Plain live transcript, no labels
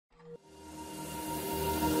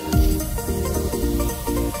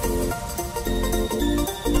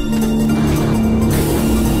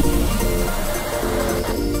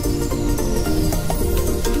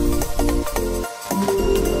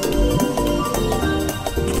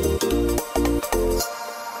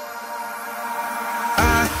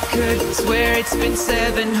could swear it's been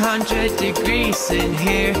 700 degrees in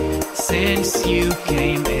here since you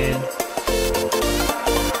came in.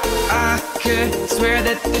 I could swear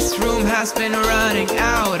that this room has been running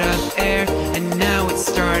out of air, and now it's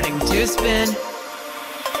starting to spin.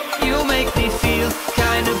 You make me feel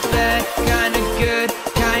kinda bad, kinda good,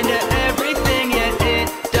 kinda everything, yet it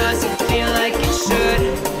doesn't feel like it should.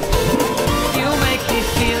 You make me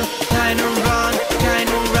feel kinda wrong,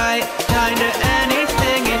 kinda right, kinda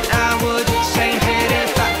anything, and I would change it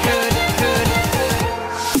if I could.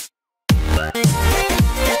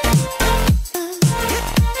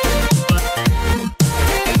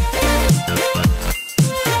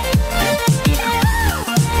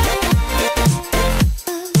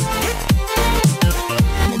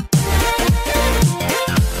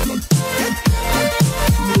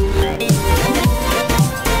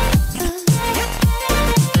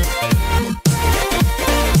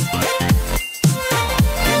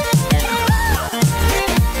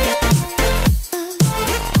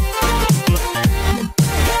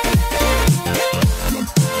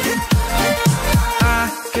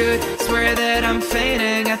 Swear that I'm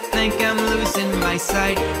fainting, I think I'm losing my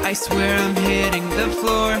sight, I swear I'm hitting the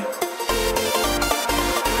floor.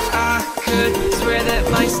 I could swear that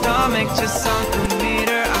my stomach just sunk a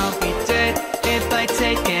meter, I'll be dead if I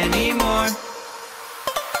take any